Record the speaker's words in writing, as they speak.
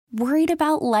Worried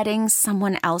about letting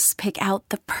someone else pick out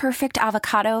the perfect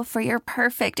avocado for your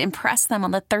perfect impress them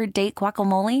on the third date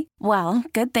guacamole? Well,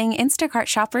 good thing Instacart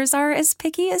shoppers are as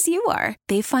picky as you are.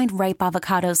 They find ripe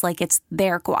avocados like it's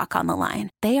their guac on the line.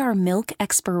 They are milk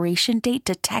expiration date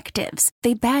detectives.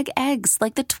 They bag eggs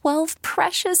like the 12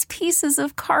 precious pieces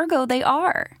of cargo they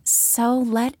are. So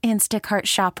let Instacart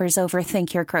shoppers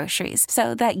overthink your groceries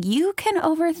so that you can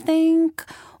overthink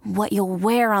what you'll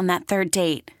wear on that third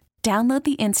date. Download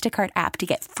the Instacart app to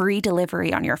get free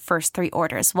delivery on your first 3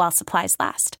 orders while supplies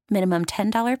last. Minimum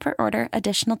 $10 per order.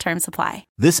 Additional terms apply.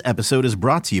 This episode is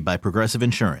brought to you by Progressive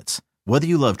Insurance. Whether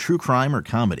you love true crime or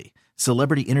comedy,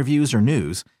 celebrity interviews or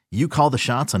news, you call the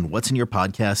shots on what's in your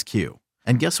podcast queue.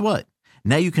 And guess what?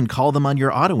 Now you can call them on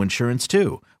your auto insurance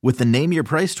too with the Name Your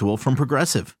Price tool from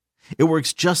Progressive. It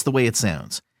works just the way it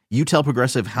sounds. You tell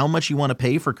Progressive how much you want to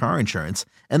pay for car insurance,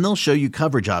 and they'll show you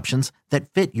coverage options that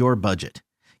fit your budget.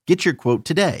 Get your quote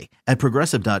today at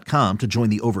Progressive.com to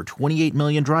join the over 28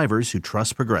 million drivers who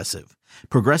trust Progressive.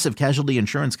 Progressive Casualty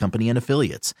Insurance Company and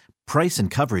Affiliates. Price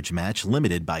and coverage match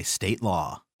limited by state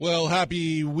law. Well,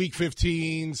 happy Week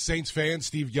 15, Saints fans.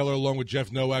 Steve Geller along with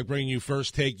Jeff Nowak bringing you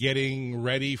First Take, getting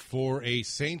ready for a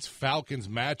Saints-Falcons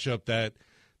matchup that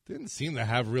didn't seem to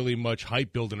have really much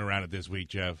hype building around it this week,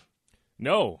 Jeff.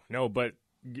 No, but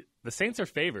the Saints are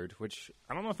favored, which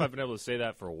I don't know if I've been able to say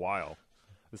that for a while.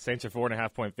 The Saints are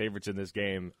 4.5-point favorites in this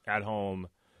game at home.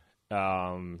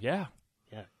 Yeah.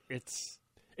 It's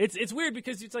weird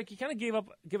because it's like you kind of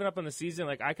given up on the season.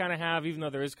 Like I kind of have, even though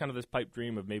there is kind of this pipe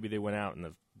dream of maybe they went out and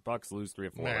the Bucs lose 3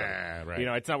 or 4. Right. You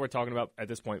know, it's not worth talking about at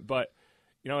this point. But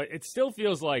you know, it still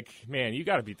feels like, man, you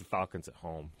got to beat the Falcons at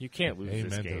home. You can't lose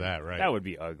this game. To that, right? That would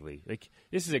be ugly. Like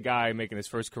this is a guy making his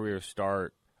first career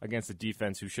start against a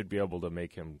defense who should be able to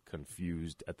make him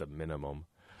confused at the minimum.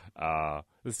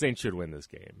 The Saints should win this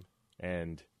game.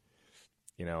 And,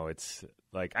 you know, it's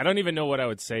like, I don't even know what I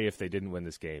would say if they didn't win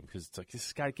this game because it's like, this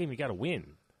is a game you got to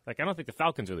win. Like, I don't think the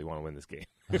Falcons really want to win this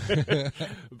game.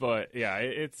 But, yeah,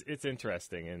 it's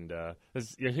interesting. And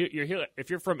you're here, if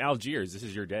you're from Algiers, this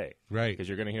is your day. Right. Because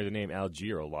you're going to hear the name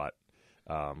Algier a lot.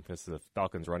 Because the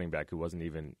Falcons running back who wasn't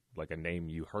even like a name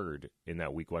you heard in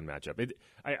that Week 1 matchup.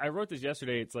 I wrote this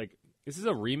yesterday. It's like, this is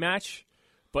a rematch.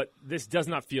 But this does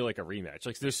not feel like a rematch.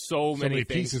 Like there's so many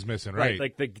pieces missing, right?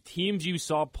 Like the teams you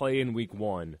saw play in Week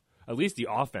 1, at least the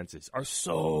offenses are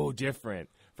so different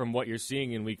from what you're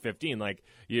seeing in Week 15. Like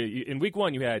you in Week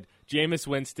 1, you had Jameis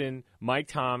Winston, Mike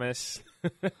Thomas.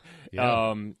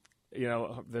 Yeah. You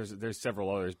know, there's several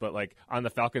others, but like on the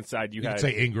Falcons side, you had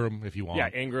say Ingram if you want. Yeah,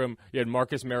 Ingram. You had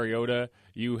Marcus Mariota.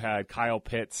 You had Kyle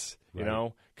Pitts. You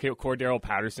know, Cordero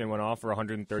Patterson went off for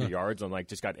 130 yards and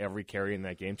just got every carry in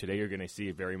that game. Today, you're going to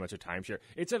see very much a timeshare.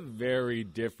 It's a very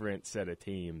different set of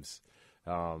teams.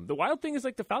 The wild thing is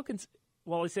like the Falcons.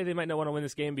 Well, they say they might not want to win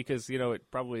this game because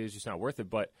it probably is just not worth it.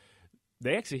 But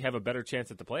they actually have a better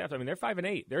chance at the playoffs. I mean, they're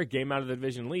 5-8. They're a game out of the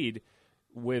division lead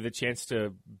with a chance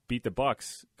to beat the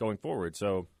Bucs going forward.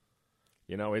 So,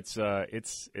 it's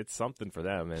something for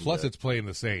them. And, plus, it's playing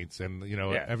the Saints, and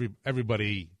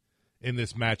everybody in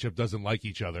this matchup doesn't like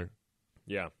each other.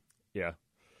 Yeah.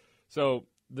 So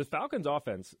the Falcons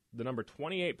offense, the number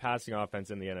 28 passing offense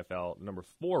in the NFL, the number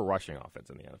 4 rushing offense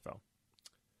in the NFL.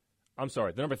 I'm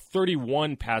sorry, the number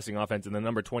 31 passing offense and the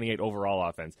number 28 overall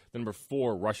offense, the number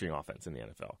 4 rushing offense in the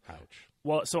NFL. Ouch.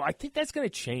 Well, so I think that's going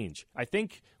to change. I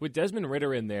think with Desmond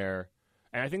Ridder in there,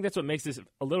 and I think that's what makes this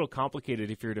a little complicated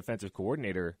if you're a defensive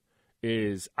coordinator,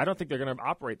 is I don't think they're going to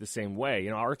operate the same way.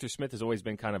 Arthur Smith has always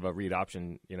been kind of a read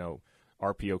option,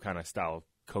 RPO kind of style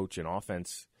coach in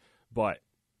offense, but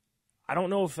I don't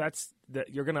know if that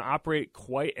you're going to operate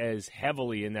quite as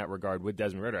heavily in that regard with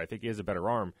Desmond Ridder. I think he has a better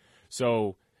arm.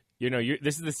 So,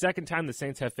 this is the second time the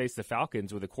Saints have faced the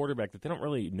Falcons with a quarterback that they don't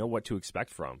really know what to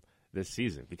expect from this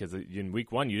season, because in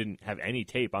Week 1 you didn't have any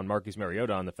tape on Marcus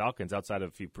Mariota on the Falcons outside of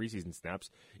a few preseason snaps.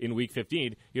 In Week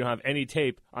 15, you don't have any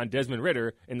tape on Desmond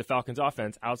Ridder in the Falcons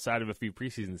offense outside of a few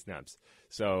preseason snaps.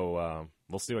 So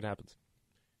we'll see what happens.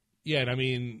 Yeah, and I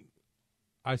mean,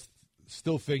 I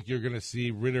still think you're going to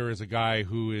see Ridder as a guy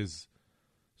who is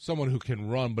someone who can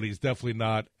run, but he's definitely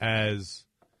not as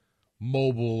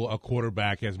mobile a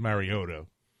quarterback as Mariota.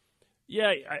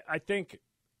 Yeah, I think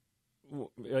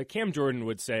Cam Jordan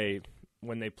would say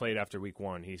when they played after Week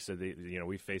 1, he said,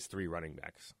 we faced 3 running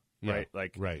backs, right?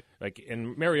 Right.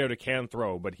 And Mariota can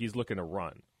throw, but he's looking to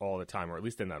run all the time, or at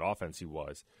least in that offense he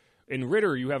was. In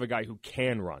Ridder, you have a guy who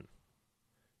can run,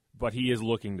 but he is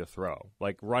looking to throw.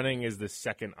 Like, running is the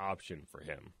second option for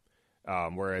him,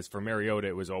 whereas for Mariota,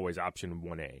 it was always option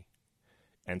 1A.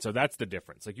 And so that's the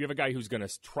difference. Like, you have a guy who's going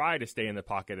to try to stay in the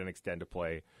pocket and extend a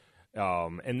play,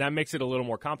 And that makes it a little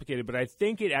more complicated, but I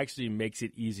think it actually makes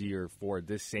it easier for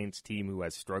this Saints team who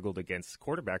has struggled against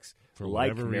quarterbacks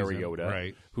like Mariota,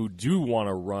 right, who do want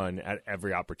to run at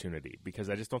every opportunity, because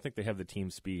I just don't think they have the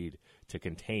team speed to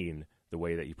contain the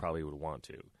way that you probably would want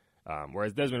to.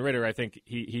 Whereas Desmond Ridder, I think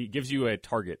he gives you a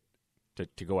target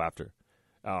to go after.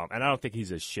 And I don't think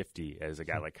he's as shifty as a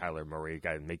guy like Kyler Murray, a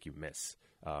guy that make you miss.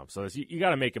 So you got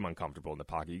to make him uncomfortable in the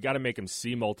pocket. You got to make him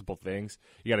see multiple things.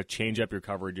 You got to change up your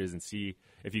coverages and see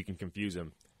if you can confuse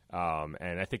him.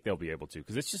 And I think they'll be able to,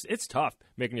 because it's tough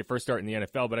making your first start in the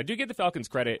NFL. But I do give the Falcons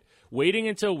credit. Waiting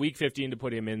until Week 15 to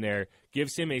put him in there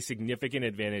gives him a significant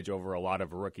advantage over a lot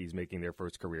of rookies making their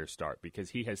first career start, because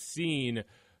he has seen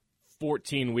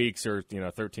 14 weeks or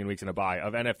 13 weeks in a bye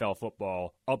of NFL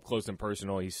football up close and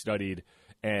personal. He's studied.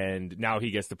 And now he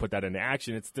gets to put that into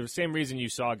action. It's the same reason you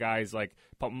saw guys like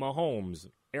Mahomes,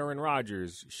 Aaron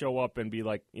Rodgers show up and be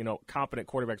like, competent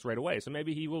quarterbacks right away. So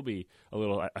maybe he will be a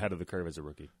little ahead of the curve as a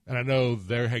rookie. And I know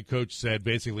their head coach said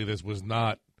basically this was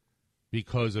not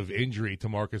because of injury to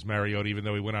Marcus Mariota, even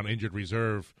though he went on injured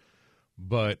reserve.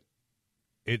 But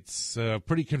it's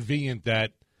pretty convenient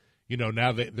that,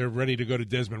 now they're ready to go to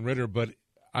Desmond Ridder. But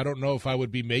I don't know if I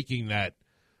would be making that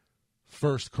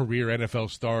first career NFL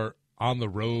start on the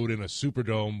road in a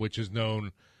Superdome, which is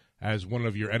known as one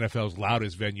of your NFL's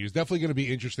loudest venues. Definitely going to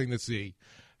be interesting to see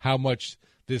how much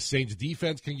this Saints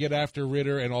defense can get after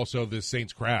Ridder and also this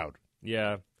Saints crowd.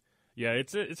 Yeah,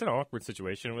 it's an awkward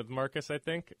situation with Marcus, I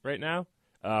think, right now.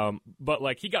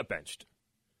 But, he got benched.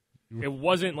 It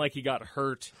wasn't like he got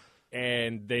hurt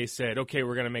and they said, okay,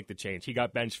 we're going to make the change. He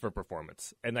got benched for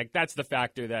performance. And, that's the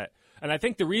factor that – and I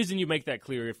think the reason you make that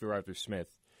clear if you're Arthur Smith,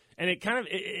 and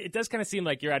it does kind of seem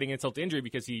like you're adding insult to injury,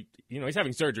 because he's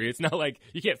having surgery. It's not like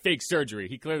you can't fake surgery.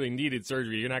 He clearly needed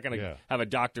surgery. You're not going to have a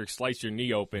doctor slice your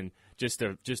knee open just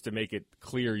to make it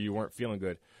clear you weren't feeling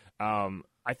good.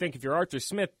 I think if you're Arthur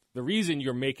Smith, the reason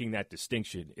you're making that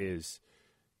distinction is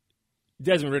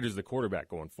Desmond Ridder's the quarterback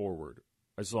going forward,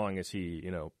 as long as he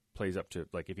plays up to,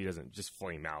 if he doesn't just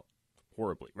flame out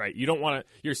horribly, right? You don't want to.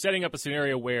 You're setting up a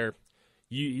scenario where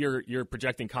you're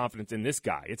projecting confidence in this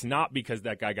guy. It's not because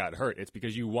that guy got hurt. It's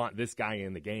because you want this guy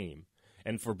in the game.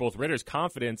 And for both Ridder's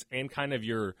confidence and kind of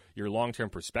your long-term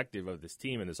perspective of this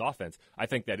team and this offense, I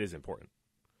think that is important.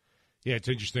 Yeah, it's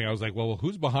interesting. I was like, well,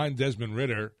 who's behind Desmond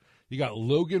Ridder? You got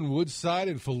Logan Woodside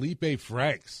and Felipe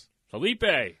Franks.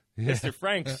 Mr.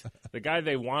 Franks, the guy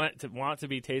they want to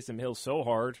be Taysom Hill so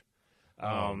hard.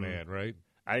 Oh, man, right?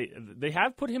 They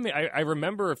have put him in. I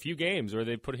remember a few games where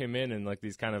they put him in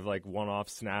these kind of one-off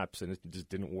snaps, and it just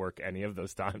didn't work any of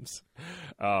those times.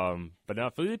 But now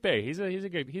Felipe,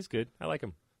 he's good. I like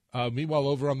him. Meanwhile,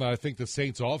 over on I think the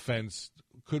Saints offense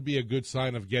could be a good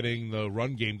sign of getting the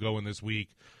run game going this week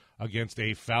against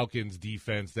a Falcons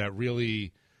defense that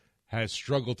really has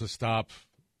struggled to stop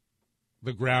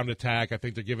the ground attack. I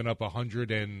think they're giving up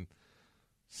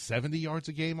 170 yards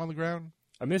a game on the ground.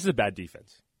 I mean, this is a bad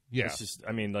defense. Yeah. It's just,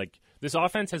 this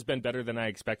offense has been better than I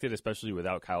expected, especially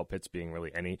without Kyle Pitts being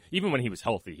really even when he was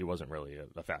healthy, he wasn't really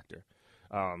a factor.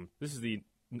 This is the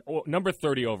number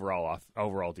 30 overall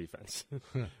defense.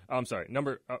 I'm sorry.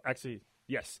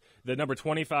 The number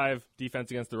 25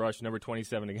 defense against the rush, number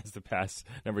 27 against the pass,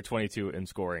 number 22 in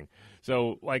scoring.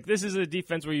 So, this is a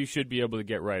defense where you should be able to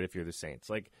get right if you're the Saints.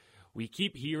 We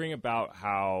keep hearing about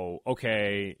how,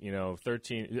 13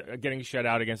 getting shut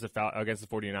out against the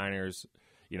 49ers.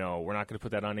 We're not going to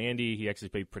put that on Andy. He actually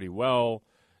played pretty well,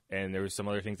 and there was some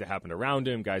other things that happened around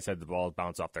him. Guys had the ball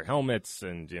bounce off their helmets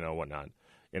and, whatnot.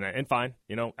 And fine,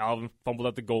 Alvin fumbled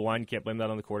at the goal line. You can't blame that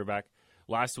on the quarterback.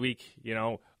 Last week,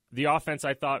 the offense,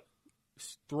 I thought,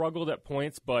 struggled at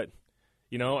points, but,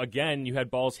 again, you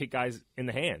had balls hit guys in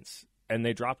the hands, and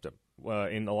they dropped them.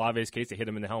 In Olave's case, they hit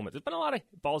him in the helmet. There's been a lot of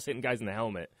balls hitting guys in the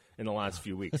helmet in the last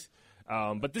few weeks.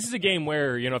 But this is a game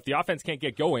where, if the offense can't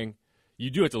get going,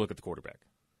 you do have to look at the quarterback.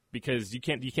 Because you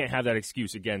can't have that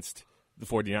excuse against the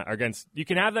 49ers. You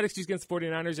can have that excuse against the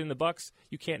 49ers and the Bucs.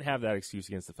 You can't have that excuse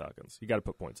against the Falcons. You got to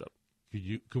put points up.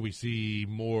 Could we see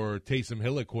more Taysom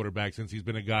Hill at quarterback, since he's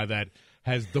been a guy that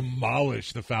has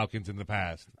demolished the Falcons in the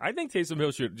past? I think Taysom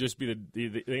Hill should just be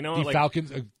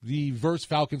the verse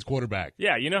Falcons quarterback.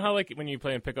 Yeah, you know how when you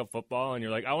play in pickup football and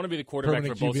you're like, I want to be the quarterback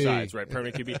permanent for both QB. sides, right?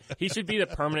 Permanent QB. He should be the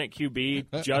permanent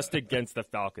QB just against the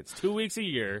Falcons. 2 weeks a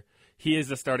year. He is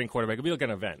the starting quarterback. It'll be like an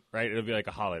event, right? It'll be like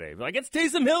a holiday. It's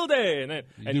Taysom Hill Day,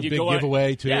 and you big go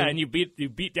giveaway too. Yeah, and you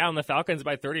beat down the Falcons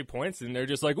by 30 points, and they're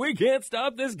just like, we can't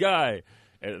stop this guy.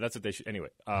 And that's what they should. Anyway,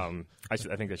 I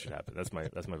think that should happen. That's my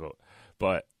vote.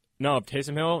 But no,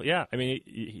 Taysom Hill, yeah.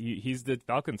 He's the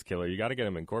Falcons killer. You got to get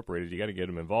him incorporated. You got to get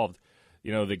him involved.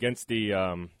 Against the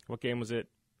what game was it?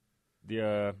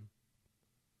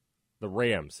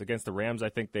 Rams. Against the Rams, I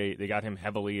think they got him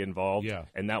heavily involved. Yeah.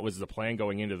 And that was the plan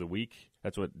going into the week.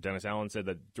 That's what Dennis Allen said,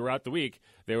 that throughout the week,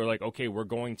 they were like, okay, we're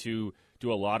going to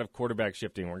do a lot of quarterback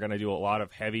shifting. We're going to do a lot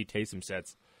of heavy Taysom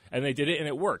sets. And they did it, and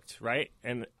it worked, right?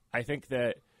 And I think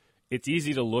that it's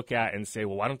easy to look at and say,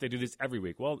 well, why don't they do this every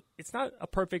week? Well, it's not a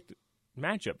perfect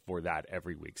matchup for that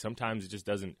every week. Sometimes it just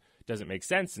doesn't make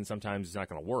sense, and sometimes it's not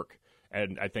going to work.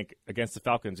 And I think against the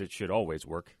Falcons, it should always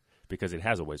work because it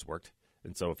has always worked.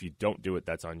 And so if you don't do it,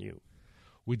 that's on you.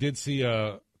 We did see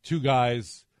two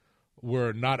guys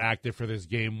were not active for this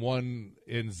game. One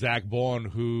in Zach Baun,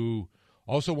 who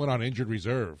also went on injured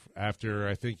reserve after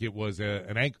I think it was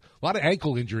a lot of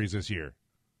ankle injuries this year.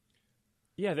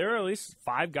 Yeah, there are at least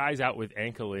 5 guys out with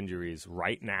ankle injuries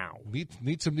right now.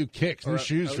 Need some new kicks, new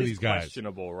shoes for these guys.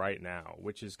 Questionable right now,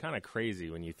 which is kind of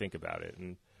crazy when you think about it.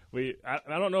 And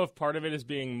I don't know if part of it is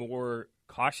being more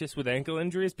cautious with ankle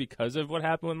injuries because of what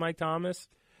happened with Mike Thomas.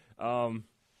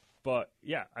 But,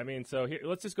 yeah, I mean, so here,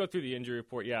 let's just go through the injury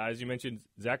report. Yeah, as you mentioned,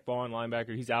 Zach Baun,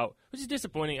 linebacker, he's out, which is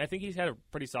disappointing. I think he's had a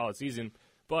pretty solid season.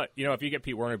 But, you know, if you get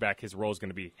Pete Werner back, his role is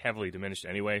going to be heavily diminished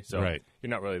anyway. So You're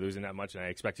not really losing that much, and I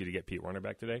expect you to get Pete Werner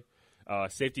back today.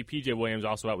 Safety P.J. Williams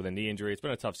also out with a knee injury. It's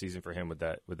been a tough season for him with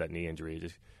that knee injury,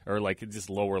 just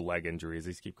lower leg injuries.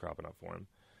 These keep cropping up for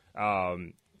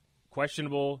him.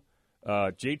 Questionable.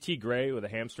 J.T. Gray with a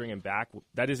hamstring and back.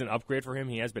 That is an upgrade for him.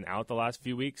 He has been out the last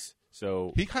few weeks.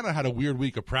 So he kind of had a weird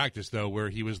week of practice, though, where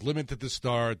he was limited to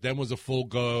start, then was a full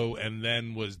go, and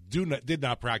then did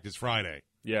not practice Friday.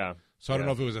 Yeah. So I don't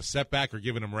know if it was a setback or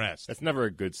giving him rest. That's never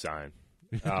a good sign.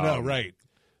 No, right.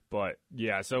 But,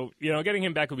 yeah, so, you know, getting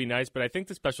him back would be nice, but I think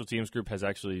the special teams group has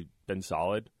actually been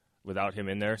solid without him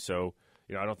in there. So,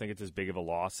 you know, I don't think it's as big of a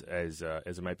loss as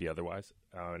it might be otherwise.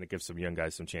 And it gives some young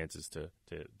guys some chances to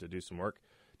do some work.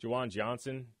 Juwan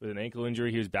Johnson with an ankle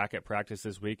injury. He was back at practice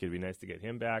this week. It'd be nice to get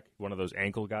him back, one of those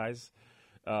ankle guys.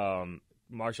 Marshawn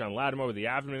Lattimore with the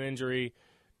abdomen injury.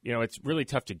 You know, it's really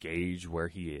tough to gauge where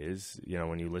he is. You know,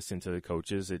 when you listen to the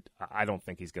coaches, I don't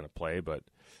think he's going to play, but,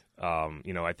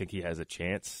 you know, I think he has a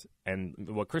chance. And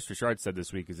what Chris Richard said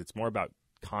this week is it's more about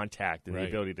contact and the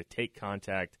ability to take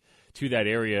contact to that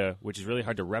area, which is really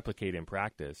hard to replicate in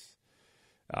practice.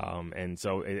 And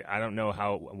so I don't know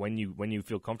how when you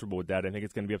feel comfortable with that, I think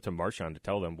it's going to be up to Marshawn to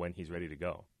tell them when he's ready to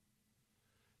go.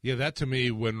 Yeah, that to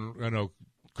me, when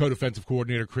co-defensive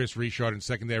coordinator Chris Richard and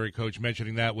secondary coach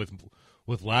mentioning that with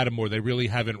Lattimore, they really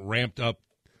haven't ramped up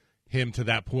him to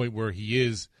that point where he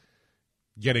is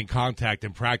getting contact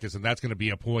in practice, and that's going to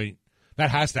be a point that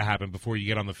has to happen before you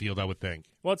get on the field, I would think.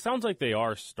 Well, it sounds like they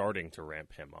are starting to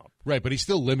ramp him up. Right, but he's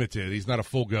still limited. He's not a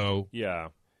full go. Yeah,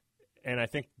 and I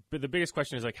think the biggest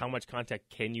question is, like, how much contact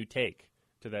can you take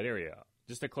to that area?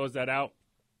 Just to close that out,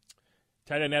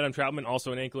 tight end Adam Troutman,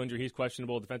 also an ankle injury. He's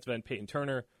questionable. Defensive end Peyton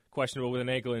Turner, questionable with an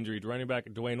ankle injury. Running back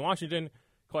Dwayne Washington,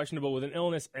 questionable with an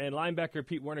illness. And linebacker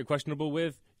Pete Werner, questionable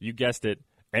with, you guessed it,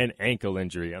 an ankle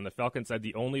injury. On the Falcons side,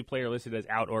 the only player listed as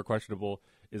out or questionable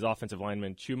is offensive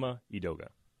lineman Chuma Edoga.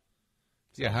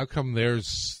 Yeah, how come their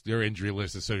injury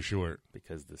list is so short?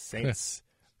 Because the Saints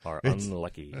are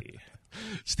unlucky.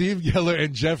 Steve Geller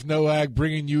and Jeff Nowak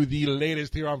bringing you the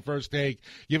latest here on First Take.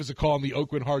 Give us a call on the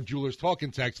Oakwood Hart Jewelers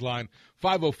Talking Text line,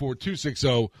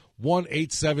 504-260-1870.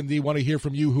 Want to hear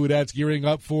from you who that's gearing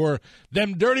up for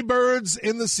them Dirty Birds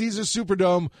in the Caesars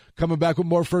Superdome. Coming back with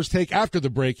more First Take after the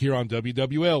break here on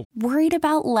WWL. Worried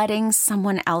about letting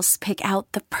someone else pick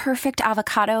out the perfect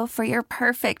avocado for your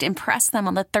perfect impress them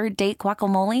on the third date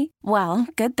guacamole? Well,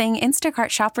 good thing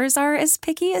Instacart shoppers are as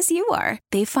picky as you are.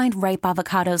 They find ripe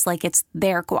avocados like it's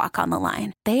their guac on the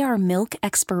line. They are milk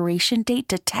expiration date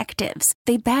detectives.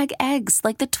 They bag eggs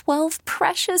like the 12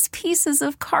 precious pieces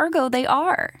of cargo they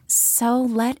are. So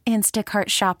let Instacart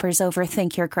shoppers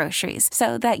overthink your groceries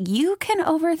so that you can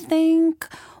overthink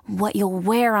what you'll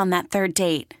wear on that third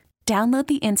date. Download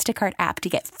the Instacart app to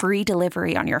get free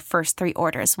delivery on your first 3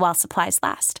 orders while supplies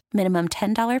last. Minimum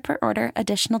 $10 per order.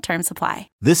 Additional terms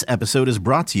apply. This episode is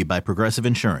brought to you by Progressive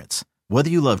Insurance. Whether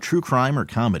you love true crime or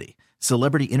comedy,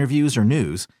 celebrity interviews or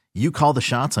news, you call the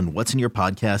shots on what's in your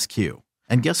podcast queue.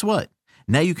 And guess what?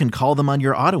 Now you can call them on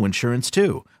your auto insurance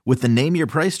too with the Name Your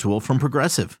Price tool from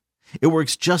Progressive. It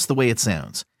works just the way it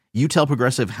sounds. You tell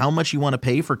Progressive how much you want to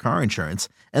pay for car insurance,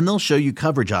 and they'll show you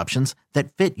coverage options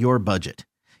that fit your budget.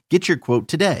 Get your quote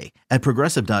today at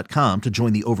Progressive.com to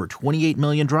join the over 28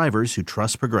 million drivers who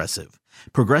trust Progressive.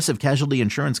 Progressive Casualty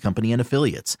Insurance Company and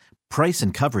Affiliates. Price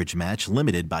and coverage match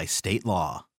limited by state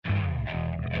law.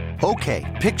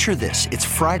 Okay, picture this. It's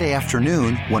Friday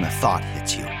afternoon when a thought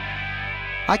hits you.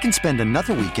 I can spend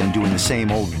another weekend doing the same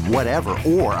old whatever,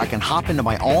 or I can hop into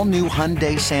my all-new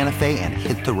Hyundai Santa Fe and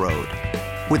hit the road.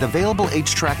 With available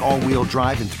H-Track all-wheel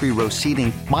drive and 3-row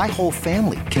seating, my whole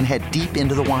family can head deep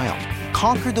into the wild.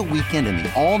 Conquer the weekend in the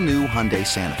all-new Hyundai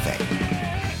Santa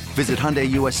Fe. Visit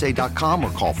HyundaiUSA.com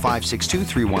or call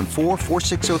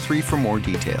 562-314-4603 for more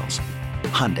details.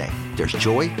 Hyundai, there's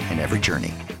joy in every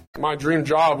journey. My dream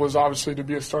job was obviously to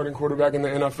be a starting quarterback in the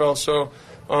NFL, so,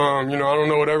 I don't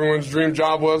know what everyone's dream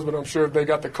job was, but I'm sure if they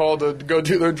got the call to go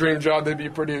do their dream job, they'd be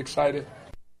pretty excited.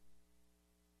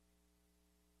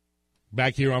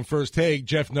 Back here on First Take,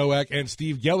 Jeff Nowak and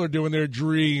Steve Geller doing their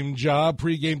dream job.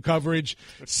 Pre-game coverage,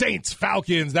 Saints,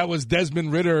 Falcons. That was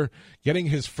Desmond Ridder getting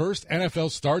his first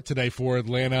NFL start today for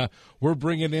Atlanta. We're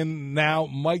bringing in now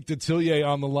Mike Detillier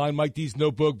on the line. Mike D's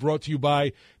Notebook brought to you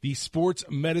by the Sports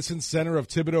Medicine Center of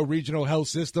Thibodeau Regional Health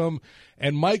System.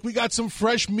 And, Mike, we got some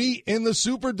fresh meat in the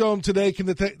Superdome today. Can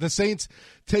the Saints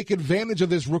take advantage of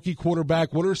this rookie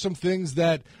quarterback? What are some things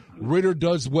that Ridder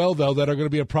does well, though, that are going to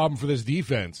be a problem for this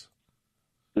defense?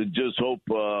 Just hope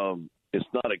it's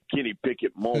not a Kenny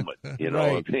Pickett moment. You know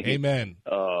right. what I mean? Amen.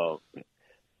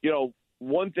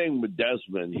 One thing with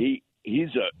Desmond, he's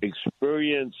an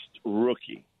experienced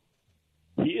rookie.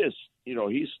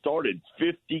 He started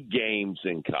 50 games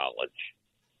in college.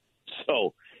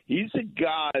 So he's a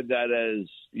guy that has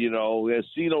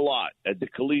seen a lot at the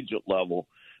collegiate level.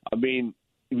 I mean,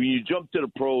 when you jump to the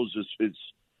pros, it's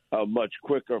a much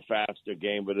quicker, faster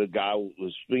game, but a guy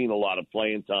was seeing a lot of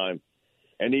playing time.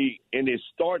 And in his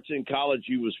starts in college,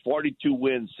 he was 42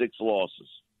 wins, 6 losses.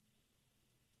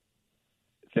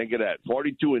 Think of that,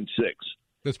 42-6.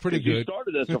 That's pretty good. He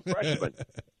started as a freshman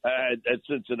at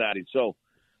Cincinnati. So,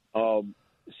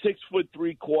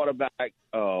 6'3" quarterback,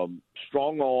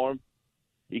 strong arm.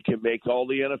 He can make all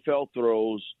the NFL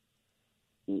throws.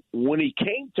 When he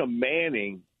came to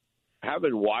Manning,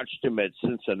 having watched him at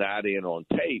Cincinnati and on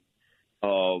tape,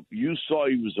 you saw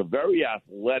he was a very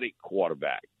athletic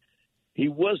quarterback. He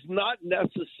was not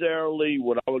necessarily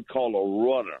what I would call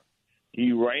a runner.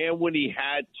 He ran when he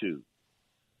had to.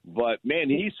 But, man,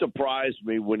 he surprised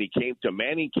me when he came to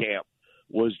Manning camp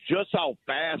was just how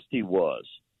fast he was.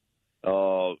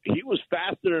 He was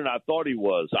faster than I thought he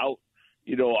was out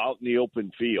in the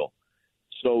open field.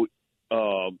 So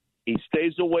he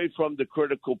stays away from the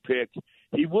critical pick.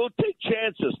 He will take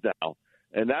chances now,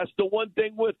 and that's the one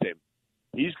thing with him.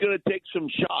 He's going to take some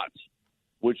shots,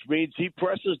 which means he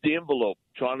presses the envelope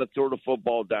trying to throw the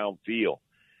football downfield.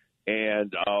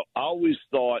 And I always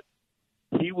thought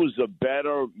he was a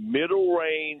better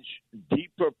middle-range,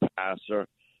 deeper passer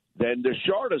than the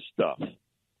shorter stuff.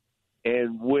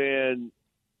 And when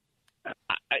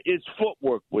it's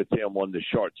footwork with him on the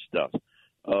short stuff.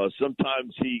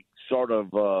 Sometimes he sort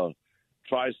of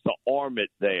tries to arm it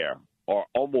there or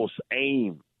almost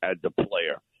aim at the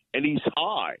player. And he's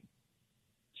high.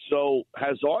 So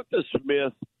has Arthur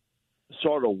Smith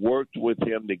sort of worked with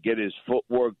him to get his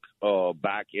footwork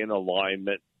back in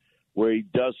alignment where he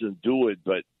doesn't do it?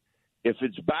 But if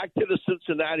it's back to the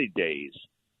Cincinnati days,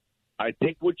 I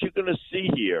think what you're going to see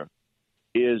here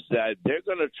is that they're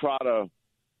going to try to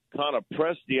kind of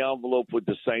press the envelope with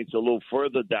the Saints a little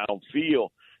further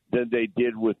downfield than they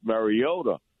did with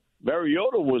Mariota.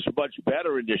 Mariota was much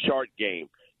better in the short game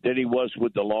than he was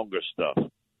with the longer stuff.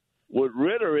 With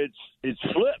Ridder, it's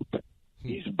flipped.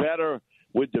 He's better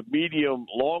with the medium,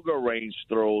 longer range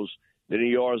throws than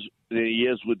he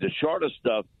is with the shorter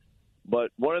stuff.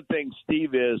 But one of the things,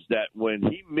 Steve, is that when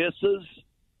he misses,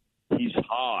 he's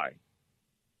high.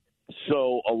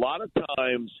 So a lot of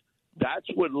times that's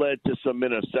what led to some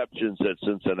interceptions at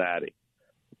Cincinnati.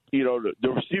 You know,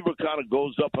 the receiver kind of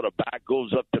goes up on the back,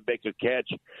 goes up to make a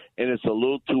catch, and it's a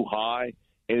little too high,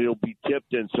 and it'll be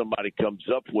tipped and somebody comes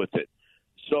up with it.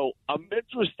 So I'm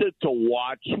interested to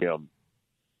watch him.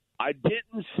 I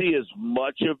didn't see as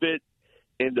much of it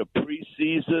in the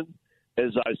preseason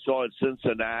as I saw at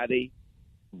Cincinnati,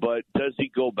 but does he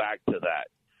go back to that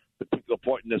particular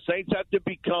point? And the Saints have to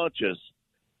be conscious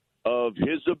of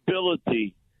his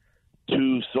ability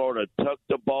to sort of tuck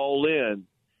the ball in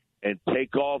and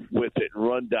take off with it and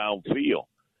run downfield.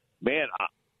 Man,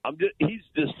 he's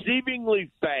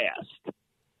deceivingly fast,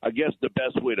 I guess the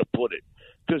best way to put it.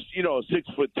 Because, you know, a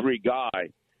 6'3"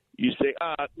 guy, you say,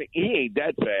 he ain't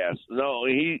that fast. No,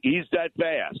 he's that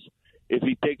fast if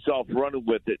he takes off running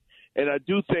with it. And I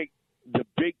do think the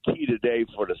big key today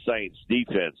for the Saints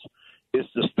defense is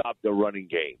to stop the running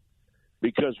game.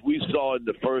 Because we saw in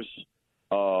the first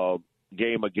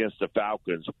game against the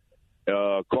Falcons,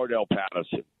 Cordell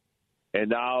Patterson. And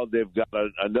now they've got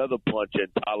another punch in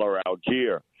Tyler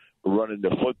Algier running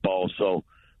the football. So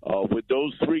with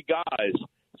those three guys,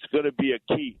 going to be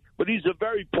a key. But he's a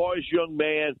very poised young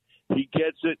man. He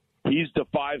gets it. He's the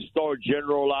 5-star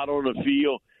general out on the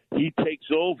field. He takes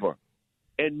over.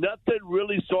 And nothing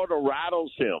really sort of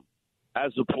rattles him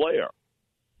as a player.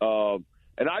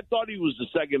 And I thought he was the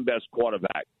second-best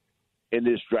quarterback in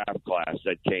this draft class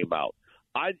that came out.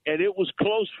 And it was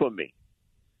close for me.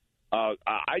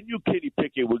 I knew Kenny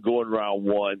Pickett would go in round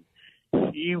one.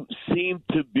 He seemed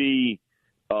to be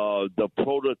the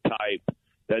prototype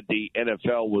that the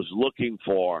NFL was looking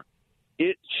for.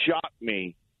 It shocked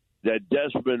me that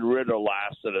Desmond Ridder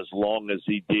lasted as long as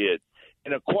he did.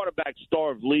 In a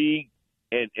quarterback-starved league,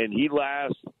 and he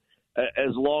lasts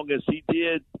as long as he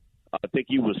did, I think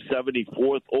he was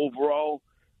 74th overall.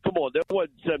 Come on, there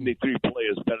wasn't 73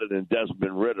 players better than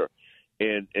Desmond Ridder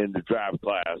in the draft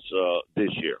class this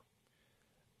year.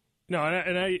 No,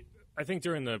 and I think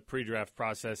during the pre-draft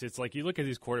process, it's like you look at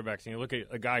these quarterbacks and you look at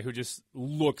a guy who just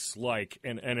looks like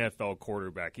an NFL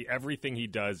quarterback. Everything he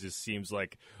does just seems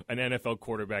like an NFL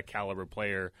quarterback caliber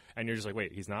player, and you're just like,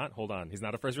 wait, he's not? Hold on, he's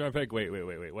not a first-round pick? Wait,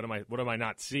 what am I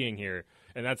not seeing here?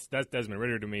 And that's Desmond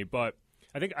Ridder to me. But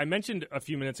I think I mentioned a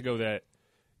few minutes ago that,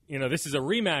 you know, this is a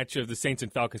rematch of the Saints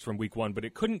and Falcons from Week 1, but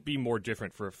it couldn't be more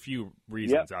different for a few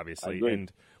reasons, obviously.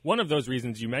 And one of those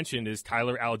reasons you mentioned is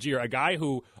Tyler Allgeier, a guy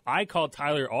who I called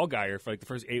Tyler Allgeier for like the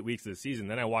first 8 weeks of the season.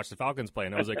 Then I watched the Falcons play,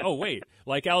 and I was like, oh, wait,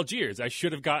 like Algiers. I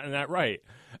should have gotten that right.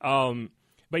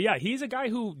 But yeah, he's a guy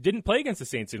who didn't play against the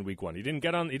Saints in Week 1. He didn't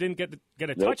get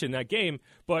a touch in that game.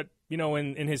 But you know,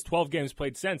 in his 12 games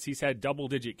played since, he's had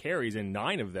double-digit carries in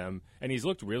 9 of them, and he's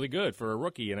looked really good for a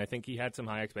rookie. And I think he had some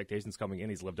high expectations coming in.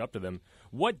 He's lived up to them.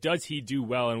 What does he do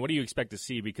well, and what do you expect to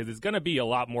see? Because it's going to be a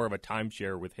lot more of a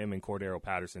timeshare with him and Cordero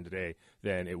Patterson today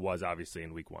than it was obviously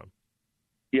in Week 1.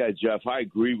 Yeah, Jeff, I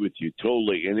agree with you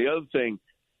totally. And the other thing,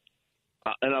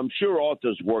 and I'm sure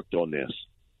Arthur's worked on this,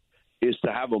 is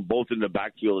to have them both in the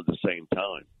backfield at the same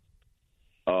time.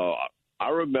 I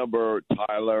remember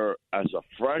Tyler as a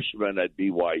freshman at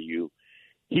BYU.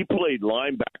 He played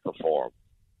linebacker for him,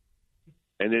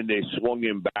 and then they swung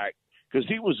him back because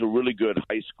he was a really good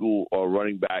high school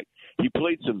running back. He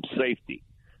played some safety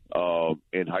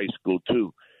in high school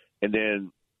too, and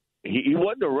then he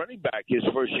wasn't a running back his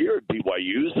first year at BYU.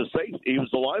 He was a safety. He was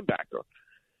a linebacker,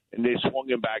 and they swung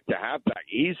him back to halfback.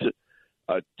 He's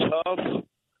a tough,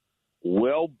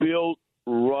 well-built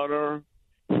runner.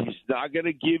 He's not going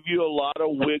to give you a lot of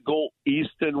wiggle east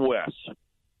and west.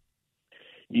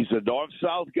 He's a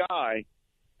north-south guy,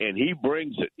 and he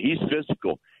brings it. He's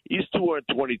physical. He's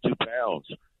 222 pounds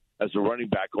as a running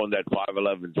back on that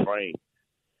 5'11" frame.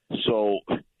 So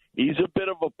he's a bit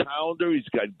of a pounder. He's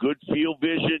got good field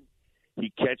vision.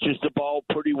 He catches the ball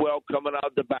pretty well coming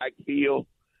out the backfield.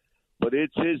 But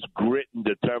it's his grit and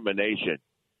determination.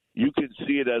 You can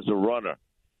see it as a runner.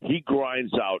 He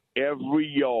grinds out every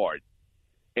yard,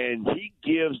 and he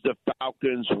gives the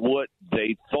Falcons what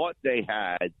they thought they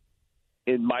had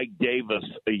in Mike Davis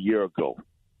a year ago.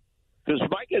 Because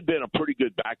Mike had been a pretty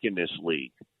good back in this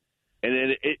league,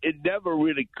 and it never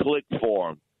really clicked for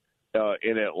him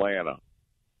in Atlanta.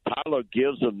 Tyler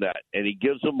gives him that, and he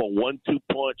gives him a 1-2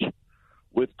 punch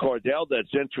with Cordell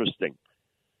that's interesting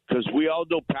because we all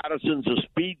know Patterson's a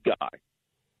speed guy.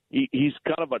 He's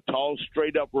kind of a tall,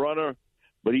 straight-up runner,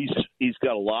 but he's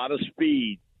got a lot of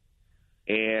speed.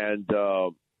 And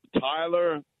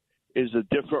Tyler is a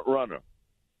different runner.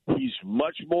 He's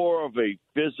much more of a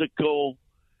physical,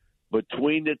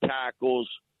 between the tackles,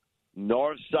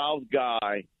 north-south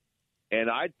guy. And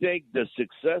I think the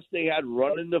success they had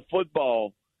running the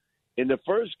football in the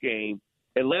first game,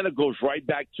 Atlanta goes right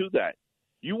back to that.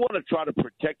 You want to try to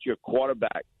protect your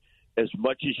quarterback as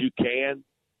much as you can.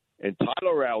 And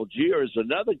Tyler Allgeier is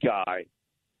another guy.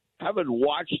 Having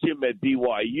watched him at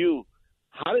BYU,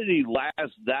 how did he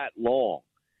last that long?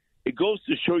 It goes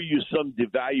to show you some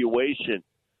devaluation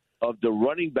of the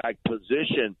running back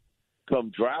position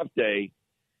come draft day,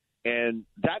 and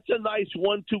that's a nice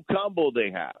 1-2 combo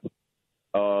they have.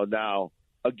 Now,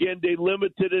 again, they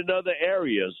limited in other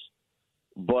areas,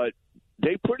 but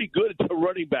they pretty good at the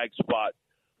running back spot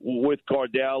with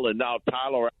Cordell and now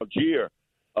Tyler Allgeier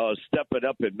stepping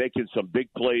up and making some big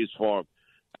plays for him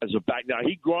as a back. Now,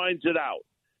 he grinds it out.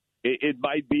 It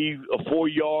might be 4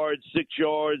 yards, 6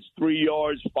 yards, 3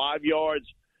 yards, 5 yards.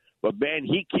 But, man,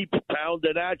 he keeps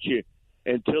pounding at you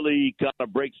until he kind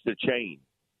of breaks the chain.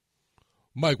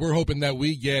 Mike, we're hoping that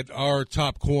we get our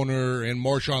top corner and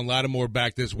Marshawn Lattimore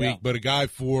back this week, but a guy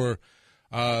for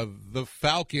the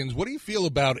Falcons. What do you feel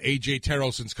about A.J.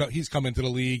 Terrell since he's come into the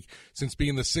league since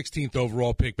being the 16th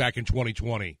overall pick back in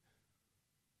 2020?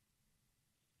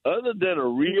 Other than a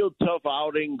real tough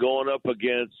outing going up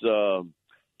against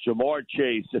Jamar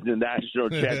Chase in the national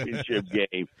championship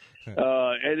game.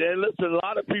 And listen, a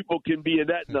lot of people can be in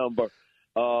that number.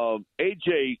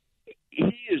 AJ,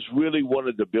 he is really one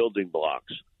of the building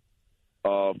blocks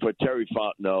for Terry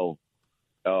Fontenot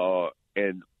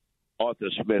and Arthur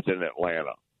Smith in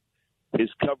Atlanta. His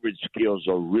coverage skills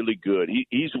are really good.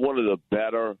 He's one of the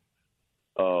better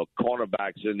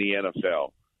cornerbacks in the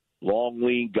NFL. Long,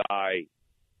 lean guy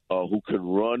who can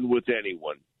run with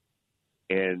anyone.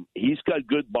 And he's got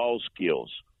good ball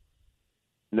skills.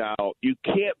 Now, you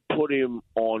can't put him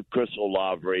on Chris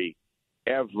Olave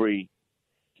every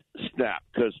snap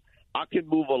because I can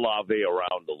move Olave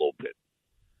around a little bit.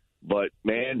 But,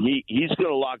 man, he's going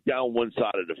to lock down one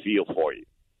side of the field for you.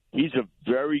 He's a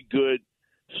very good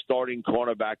starting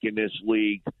cornerback in this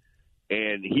league,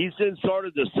 and he's in sort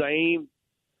of the same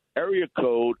area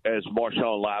code as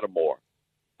Marshawn Lattimore.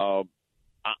 I'm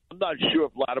not sure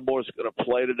if Lattimore's going to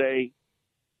play today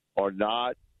or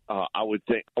not. I would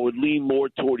lean more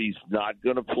toward he's not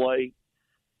going to play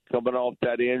coming off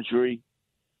that injury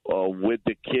with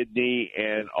the kidney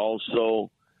and also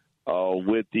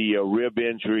with the rib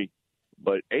injury.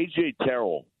 But A.J.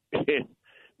 Terrell,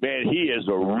 man, he is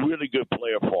a really good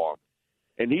player for him.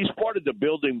 And he's part of the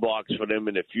building blocks for them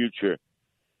in the future.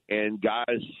 And,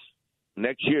 guys,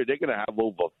 next year they're going to have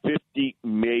over $50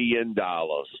 million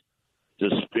to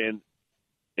spend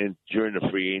during the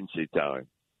free agency time.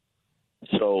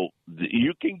 So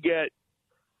you can get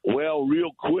well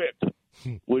real quick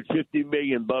with $50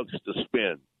 million to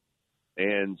spend.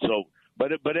 And so, but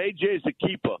AJ's a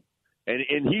keeper, and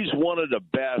he's one of the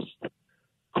best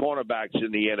cornerbacks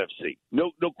in the NFC.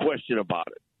 No question about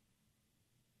it.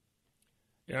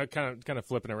 You know, kind of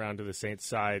flipping around to the Saints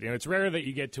side. You know, it's rare that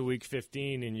you get to Week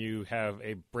 15 and you have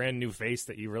a brand new face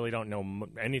that you really don't know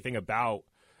anything about.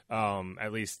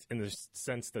 At least in the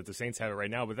sense that the Saints have it right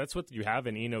now. But that's what you have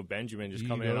in Eno Benjamin just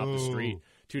coming in off the street.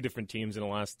 2 different teams in the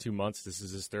last 2 months. This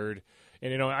is his third.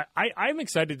 And, you know, I'm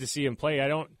excited to see him play.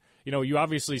 You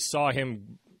obviously saw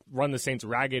him run the Saints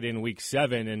ragged in Week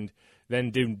 7 and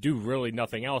then do really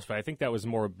nothing else. But I think that was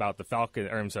more about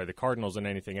the Cardinals than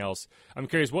anything else. I'm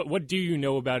curious, what do you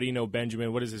know about Eno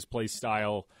Benjamin? What is his play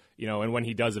style? You know, and when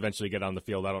he does eventually get on the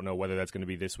field, I don't know whether that's going to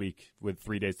be this week with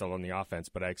 3 days still on the offense,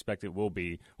 but I expect it will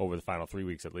be over the final 3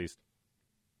 weeks at least.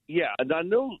 Yeah, and I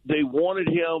know they wanted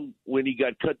him when he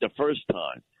got cut the first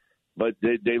time, but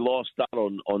they lost out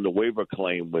on the waiver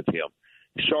claim with him.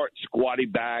 Short, squatty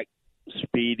back,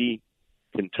 speedy,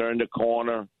 can turn the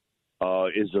corner,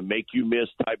 is a make-you-miss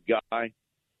type guy.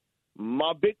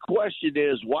 My big question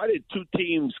is, why did 2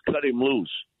 teams cut him loose?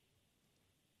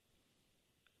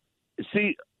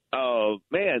 See,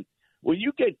 man, when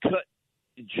you get cut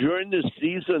during the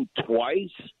season twice,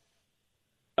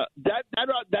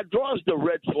 that draws the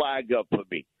red flag up for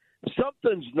me.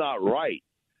 Something's not right.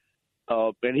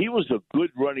 And he was a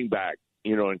good running back,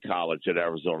 you know, in college at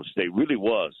Arizona State, really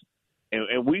was.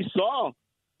 And we saw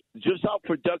just how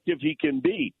productive he can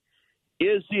be.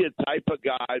 Is he a type of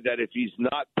guy that if he's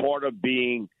not part of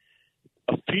being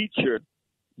a feature,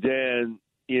 then,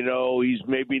 you know, he's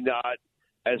maybe not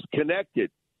as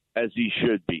connected as he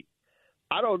should be?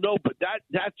 I don't know, but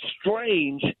that's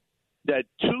strange that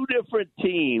 2 different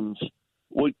teams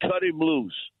would cut him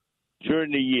loose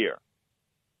during the year.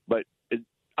 But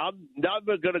I'm not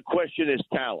going to question his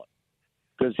talent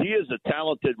because he is a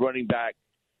talented running back,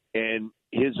 and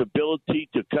his ability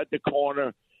to cut the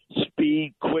corner,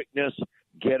 speed, quickness,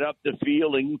 get up the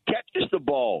field, and catches the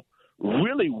ball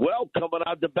really well coming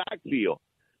out the backfield.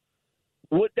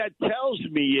 What that tells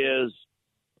me is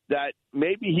that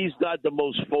maybe he's not the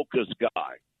most focused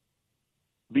guy.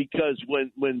 Because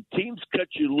when teams cut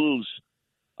you loose,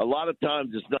 a lot of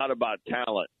times it's not about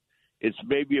talent. It's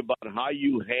maybe about how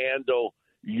you handle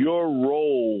your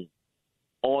role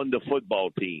on the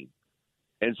football team.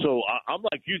 And so I'm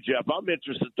like you, Jeff. I'm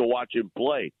interested to watch him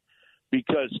play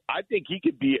because I think he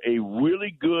could be a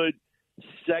really good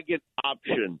second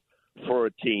option for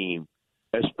a team,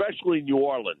 especially New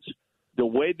Orleans. The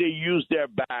way they use their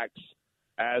backs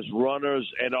as runners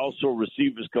and also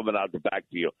receivers coming out the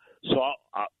backfield. So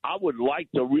I would like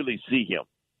to really see him.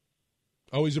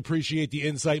 Always appreciate the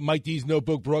insight. Mike D's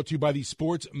Notebook brought to you by the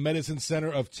Sports Medicine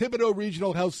Center of Thibodaux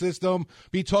Regional Health System.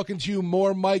 Be talking to you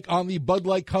more, Mike, on the Bud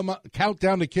Light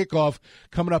countdown to kickoff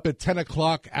coming up at 10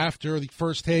 o'clock after the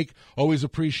first take. Always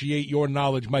appreciate your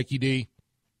knowledge, Mikey D.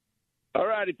 All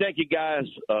righty. Thank you, guys.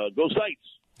 Go Saints.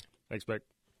 Thanks, Mike.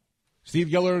 Steve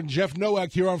Geller and Jeff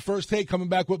Nowak here on First Take, coming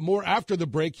back with more after the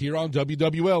break here on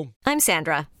WWL. I'm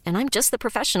Sandra, and I'm just the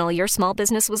professional your small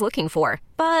business was looking for.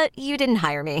 But you didn't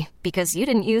hire me because you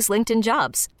didn't use LinkedIn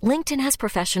Jobs. LinkedIn has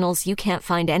professionals you can't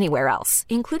find anywhere else,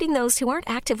 including those who aren't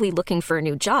actively looking for a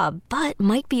new job, but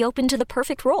might be open to the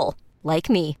perfect role, like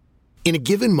me. In a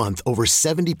given month, over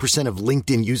 70% of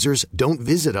LinkedIn users don't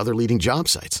visit other leading job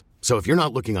sites. So if you're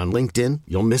not looking on LinkedIn,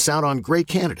 you'll miss out on great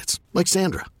candidates like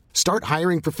Sandra. Start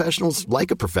hiring professionals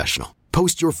like a professional.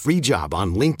 Post your free job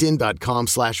on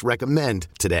linkedin.com/recommend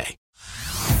today.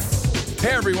 Hey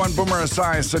everyone, Boomer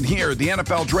Esiason here. The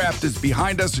NFL Draft is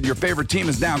behind us and your favorite team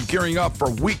is now gearing up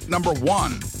for week number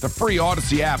 1. The free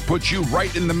Odyssey app puts you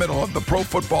right in the middle of the pro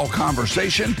football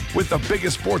conversation with the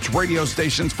biggest sports radio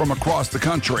stations from across the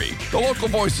country. The local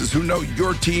voices who know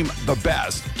your team the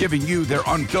best, giving you their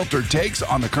unfiltered takes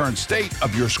on the current state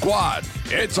of your squad.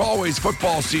 It's always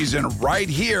football season right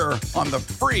here on the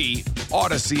free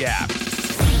Odyssey app.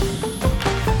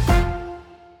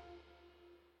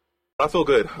 I feel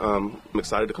good. I'm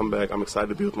excited to come back. I'm excited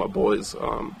to be with my boys.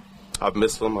 I've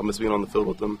missed them. I miss being on the field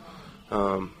with them.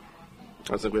 I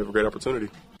think we have a great opportunity.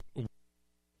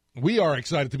 We are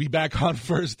excited to be back on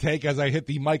First Take as I hit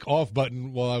the mic off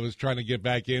button while I was trying to get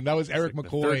back in. That was Eric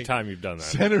McCoy. The third time you've done that.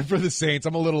 Center for the Saints.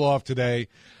 I'm a little off today.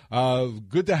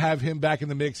 Good to have him back in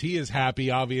the mix. He is happy,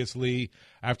 obviously,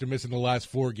 after missing the last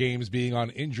 4 games, being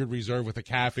on injured reserve with a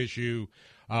calf issue.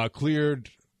 Cleared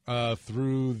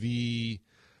through the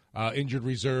injured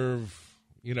reserve,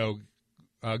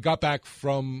 got back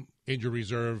from injured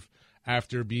reserve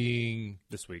after being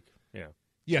this week.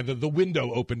 Yeah, the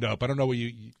window opened up. I don't know what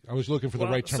I was looking for the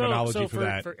right terminology for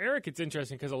that. For Eric, it's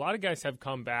interesting because a lot of guys have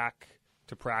come back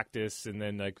to practice, and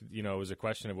then it was a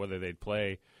question of whether they'd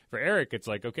play. For Eric, it's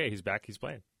like, okay, he's back, he's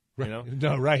playing. No,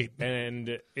 right. And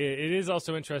it is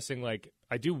also interesting. Like,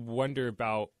 I do wonder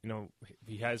about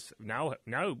he has now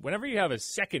whenever you have a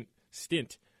second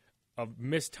stint of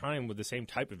missed time with the same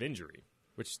type of injury,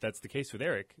 which that's the case with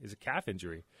Eric, is a calf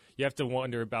injury. You have to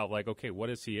wonder about, like, okay, what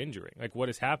is he injuring? Like, what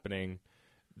is happening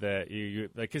that you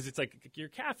like? Because it's like your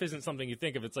calf isn't something you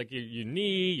think of. It's like your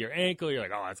knee, your ankle. You're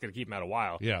like, oh, that's going to keep him out a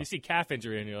while. Yeah. You see calf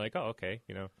injury and you're like, oh, okay,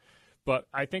 But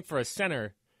I think for a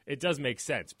center, it does make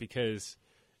sense because,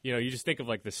 you just think of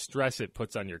like the stress it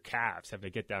puts on your calves, having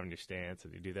to get down in your stance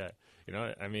and you do that.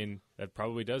 I mean, that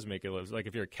probably does make it like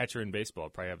if you're a catcher in baseball,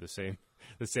 probably have the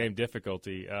same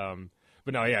difficulty.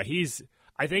 But no, yeah,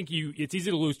 I think it's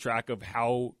easy to lose track of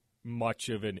how much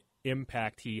of an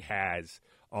impact he has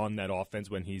on that offense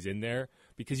when he's in there,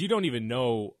 because you don't even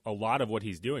know a lot of what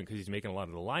he's doing because he's making a lot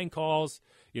of the line calls.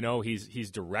 He's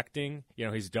directing.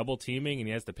 He's double teaming and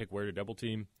he has to pick where to double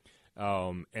team.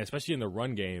 And especially in the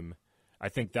run game, I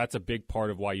think that's a big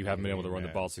part of why you haven't been able to run the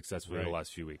ball successfully the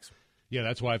last few weeks. Yeah,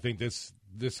 that's why I think this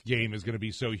game is going to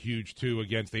be so huge, too,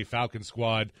 against a Falcon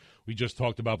squad we just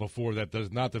talked about before that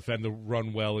does not defend the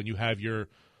run well, and you have your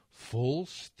full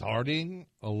starting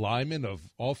alignment of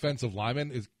offensive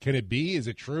linemen. Can it be? Is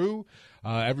it true?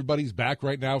 Everybody's back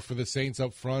right now for the Saints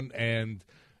up front, and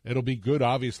it'll be good,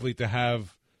 obviously, to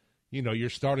have your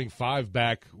starting 5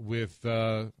 back with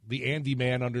the Andy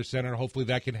man under center. Hopefully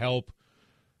that can help,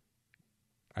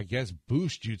 I guess,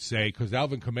 boost, you'd say, because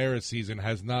Alvin Kamara's season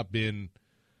has not been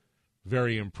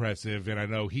very impressive. And I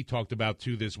know he talked about,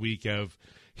 too, this week of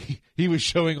he was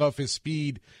showing off his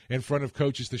speed in front of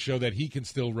coaches to show that he can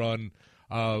still run.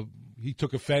 He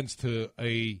took offense to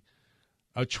a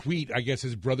tweet, I guess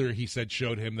his brother, he said,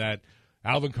 showed him that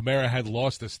Alvin Kamara had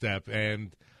lost a step.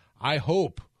 And I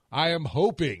am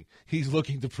hoping he's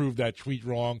looking to prove that tweet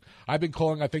wrong. I've been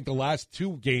calling, I think, the last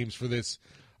 2 games for this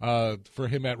for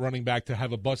him at running back to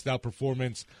have a bust-out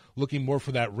performance, looking more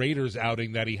for that Raiders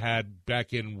outing that he had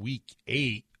back in Week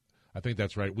 8. I think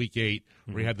that's right, Week 8,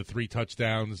 where he had the 3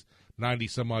 touchdowns,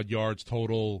 90-some-odd yards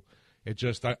total. It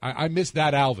just – I miss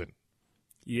that Alvin.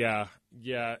 Yeah.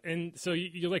 And so,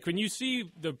 you like, when you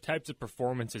see the types of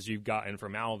performances you've gotten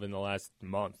from Alvin the last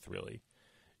month, really,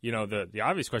 the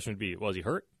obvious question would be, well, is he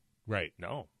hurt? Right.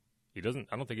 No. He doesn't.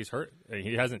 I don't think he's hurt.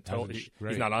 He hasn't told. Right.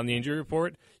 He's not on the injury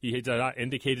report. He has not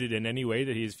indicated in any way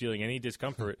that he is feeling any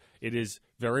discomfort. It is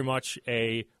very much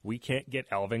we can't get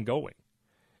Alvin going,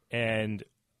 and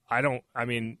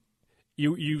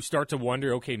you start to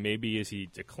wonder, okay, maybe is he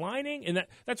declining? And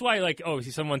that's why,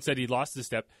 someone said he lost a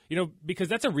step, because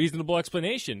that's a reasonable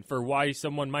explanation for why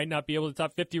someone might not be able to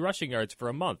top 50 rushing yards for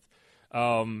a month.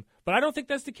 But I don't think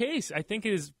that's the case. I think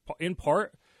it is in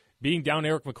part. Being down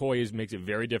Eric McCoy makes it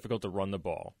very difficult to run the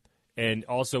ball. And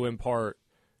also, in part,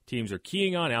 teams are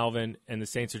keying on Alvin, and the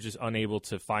Saints are just unable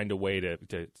to find a way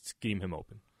to scheme him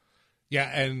open. Yeah,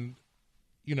 and,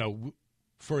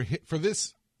 for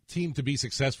this team to be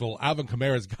successful, Alvin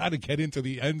Kamara's got to get into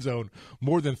the end zone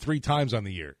more than 3 times on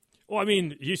the year. Well, I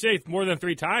mean, you say more than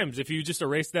 3 times. If you just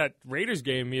erase that Raiders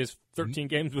game, he has 13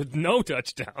 games with no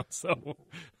touchdowns. So,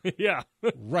 yeah.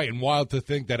 Right, and wild to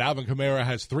think that Alvin Kamara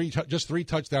has just 3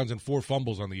 touchdowns and 4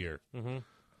 fumbles on the year. Mm-hmm.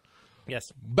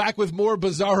 Yes. Back with more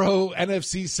bizarro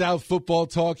NFC South football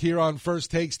talk here on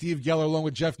First Take. Steve Geller along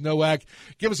with Jeff Nowak.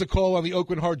 Give us a call on the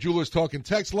Oakland Heart Jewelers Talk and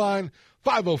Text line,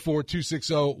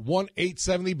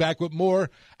 504-260-1870. Back with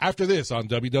more after this on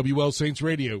WWL Saints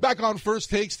Radio. Back on First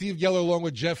Take, Steve Geller along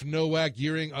with Jeff Nowak,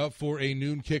 gearing up for a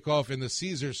noon kickoff in the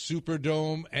Caesars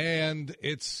Superdome, and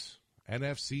it's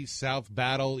NFC South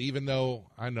battle. Even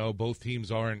though I know both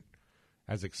teams aren't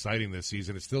as exciting this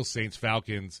season, it's still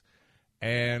Saints-Falcons,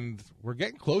 and we're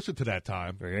getting closer to that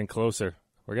time. We're getting closer.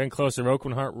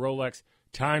 Oakland Heart Rolex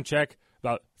time check,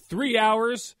 about 3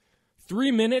 hours, 3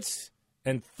 minutes,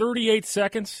 and 38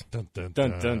 seconds. Dun, dun,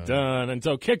 dun, dun, dun.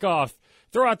 Until kickoff.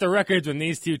 Throw out the records when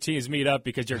these two teams meet up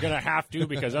because you're going to have to,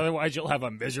 because otherwise you'll have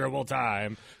a miserable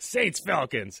time.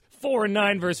 Saints-Falcons,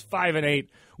 4-9 versus 5-8.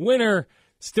 Winner,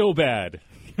 still bad.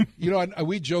 You know,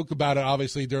 we joke about it,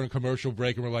 obviously, during commercial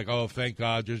break, and we're like, oh, thank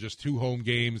God, there's just 2 home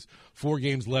games, 4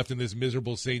 games left in this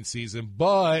miserable Saints season.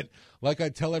 But, like I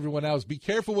tell everyone else, be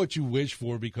careful what you wish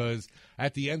for, because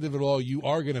at the end of it all, you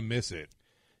are going to miss it.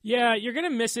 Yeah, you're going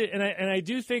to miss it, and I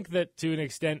do think that to an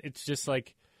extent it's just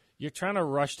like you're trying to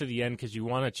rush to the end because you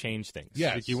want to change things.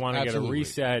 Yes, like you want to get a absolutely.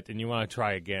 reset, and you want to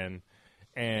try again.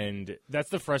 And that's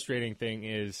the frustrating thing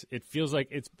is it feels like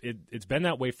it's been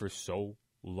that way for so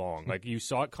long. Like you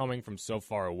saw it coming from so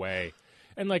far away.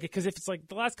 And like because if it's like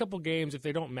the last couple games, if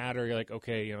they don't matter, you're like,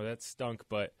 okay, you know, that stunk,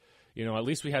 but you know, at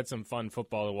least we had some fun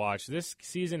football to watch. This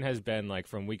season has been like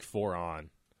from week 4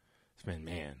 on. It's been,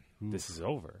 man, this is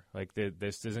over. Like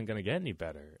this isn't going to get any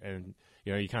better. And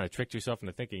you know, you kind of tricked yourself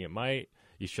into thinking it might.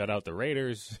 You shut out the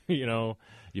Raiders, you know,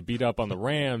 you beat up on the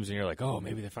Rams, and you're like, oh,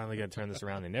 maybe they're finally going to turn this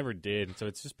around. They never did. And so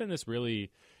it's just been this really,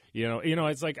 you know,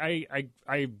 it's like I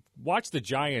watch the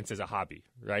Giants as a hobby,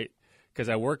 right? Because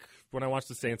I work when I watch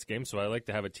the Saints game, so I like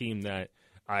to have a team that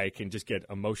I can just get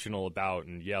emotional about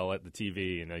and yell at the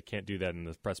TV, and I can't do that in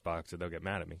the press box or they'll get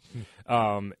mad at me.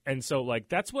 And so, like,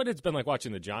 that's what it's been like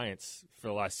watching the Giants for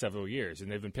the last several years,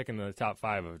 and they've been picking in the top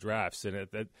 5 of drafts. And at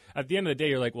the end of the day,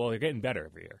 you're like, well, they're getting better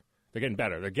every year. They're getting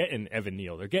better. They're getting Evan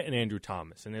Neal. They're getting Andrew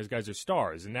Thomas. And those guys are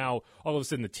stars. And now, all of a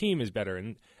sudden, the team is better.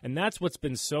 And that's what's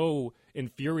been so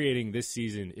infuriating this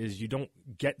season is you don't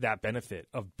get that benefit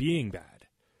of being bad.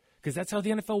 Because that's how the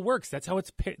NFL works. That's how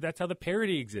the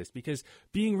parity exists. Because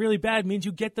being really bad means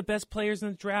you get the best players in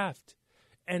the draft.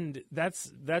 And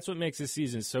that's what makes this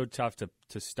season so tough to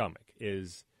stomach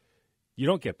is you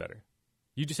don't get better.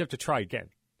 You just have to try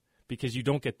again. Because you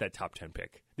don't get that top 10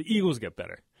 pick. The Eagles get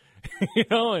better. You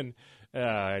know, and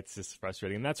it's just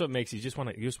frustrating. And that's what makes you just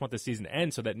want the season to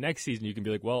end so that next season you can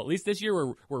be like, well, at least this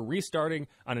year we're restarting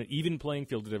on an even playing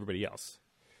field with everybody else.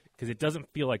 Because it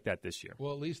doesn't feel like that this year.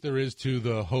 Well, at least there is to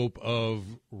the hope of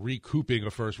recouping a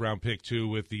first-round pick, too,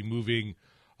 with the moving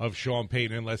of Sean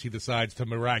Payton, unless he decides to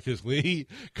miraculously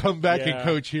come back and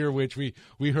coach here, which we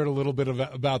heard a little bit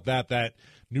about that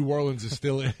New Orleans is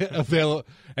still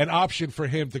an option for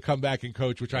him to come back and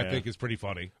coach, which I think is pretty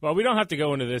funny. Well, we don't have to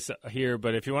go into this here,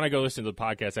 but if you want to go listen to the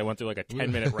podcast, I went through like a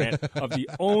 10-minute rant of the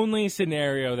only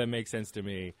scenario that makes sense to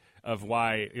me of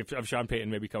why of Sean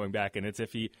Payton maybe coming back, and it's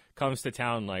if he comes to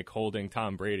town like holding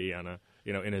Tom Brady on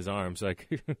in his arms, like,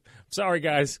 sorry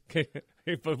guys,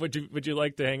 but would you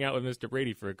like to hang out with Mr.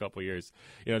 Brady for a couple years?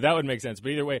 You know, that would make sense. But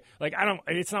either way, like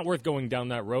it's not worth going down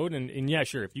that road. And yeah,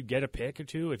 sure, if you get a pick or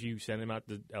two, if you send him out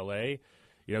to L.A.,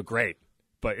 you know, great.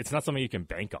 But it's not something you can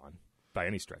bank on by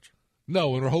any stretch.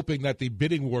 No, and we're hoping that the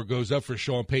bidding war goes up for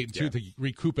Sean Payton, too, to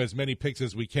recoup as many picks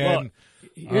as we can. Well,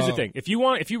 here's the thing. If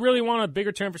you really want a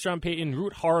bigger term for Sean Payton,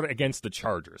 root hard against the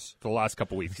Chargers for the last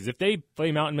couple weeks. Because if they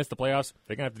flame out and miss the playoffs,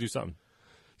 they're going to have to do something.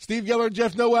 Steve Geller and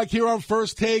Jeff Nowak here on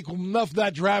First Take. Enough of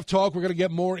that draft talk. We're going to get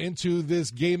more into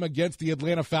this game against the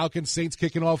Atlanta Falcons. Saints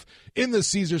kicking off in the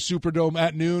Caesars Superdome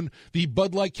at noon. The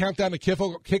Bud Light Countdown to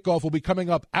Kickoff will be coming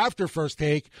up after First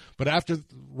Take. But after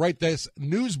this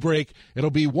news break, it'll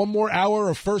be one more hour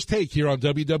of First Take here on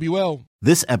WWL.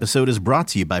 This episode is brought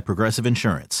to you by Progressive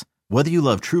Insurance. Whether you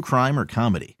love true crime or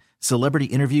comedy, celebrity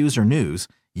interviews or news,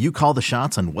 you call the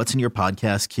shots on what's in your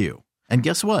podcast queue. And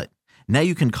guess what? Now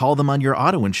you can call them on your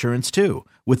auto insurance, too,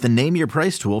 with the Name Your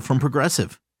Price tool from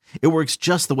Progressive. It works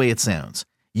just the way it sounds.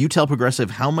 You tell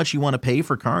Progressive how much you want to pay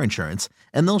for car insurance,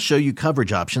 and they'll show you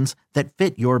coverage options that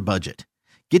fit your budget.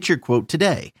 Get your quote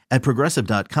today at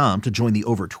Progressive.com to join the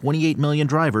over 28 million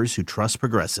drivers who trust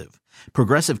Progressive.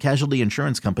 Progressive Casualty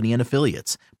Insurance Company and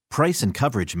Affiliates. Price and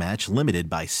coverage match limited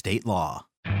by state law.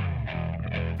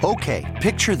 Okay,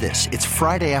 picture this. It's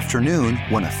Friday afternoon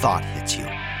when a thought hits you.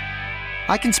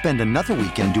 I can spend another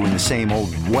weekend doing the same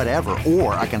old whatever,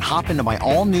 or I can hop into my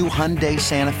all-new Hyundai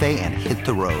Santa Fe and hit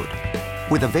the road.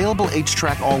 With available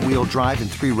H-Track all-wheel drive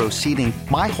and 3-row seating,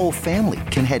 my whole family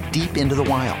can head deep into the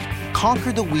wild.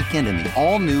 Conquer the weekend in the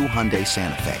all-new Hyundai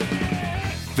Santa Fe.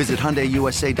 Visit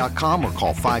HyundaiUSA.com or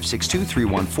call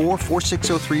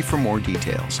 562-314-4603 for more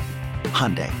details.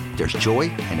 Hyundai, there's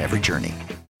joy in every journey.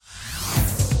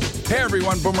 Hey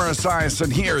everyone, Boomer Esiason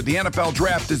here. The NFL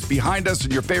Draft is behind us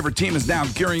and your favorite team is now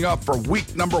gearing up for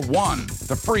week number 1.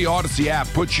 The free Odyssey app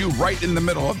puts you right in the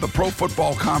middle of the pro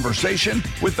football conversation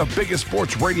with the biggest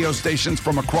sports radio stations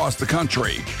from across the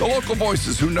country. The local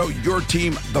voices who know your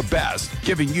team the best,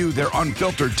 giving you their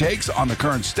unfiltered takes on the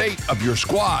current state of your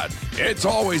squad. It's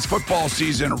always football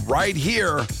season right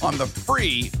here on the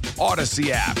free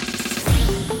Odyssey app.